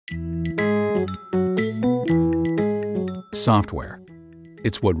Software.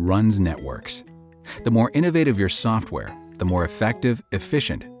 It's what runs networks. The more innovative your software, the more effective,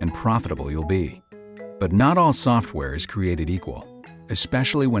 efficient, and profitable you'll be. But not all software is created equal,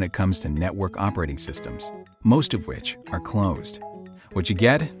 especially when it comes to network operating systems, most of which are closed. What you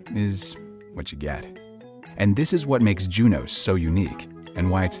get is what you get. And this is what makes Junos so unique, and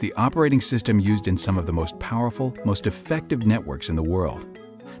why it's the operating system used in some of the most powerful, most effective networks in the world.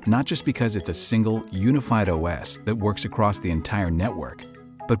 Not just because it's a single, unified OS that works across the entire network,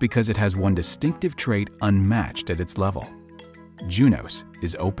 but because it has one distinctive trait unmatched at its level. Junos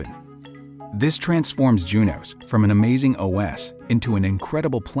is open. This transforms Junos from an amazing OS into an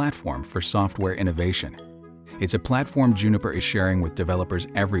incredible platform for software innovation. It's a platform Juniper is sharing with developers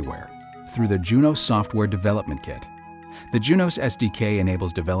everywhere through the Junos Software Development Kit. The Junos SDK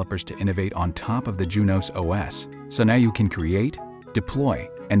enables developers to innovate on top of the Junos OS, so now you can create, deploy,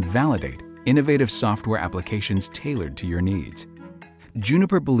 and validate innovative software applications tailored to your needs.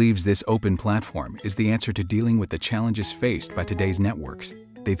 Juniper believes this open platform is the answer to dealing with the challenges faced by today's networks.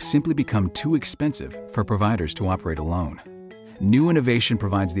 They've simply become too expensive for providers to operate alone. New innovation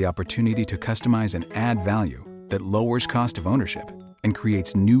provides the opportunity to customize and add value that lowers cost of ownership and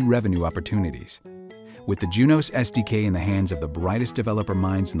creates new revenue opportunities. With the Junos SDK in the hands of the brightest developer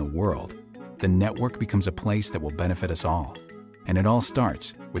minds in the world, the network becomes a place that will benefit us all. And it all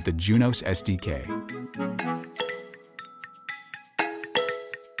starts with the Junos SDK.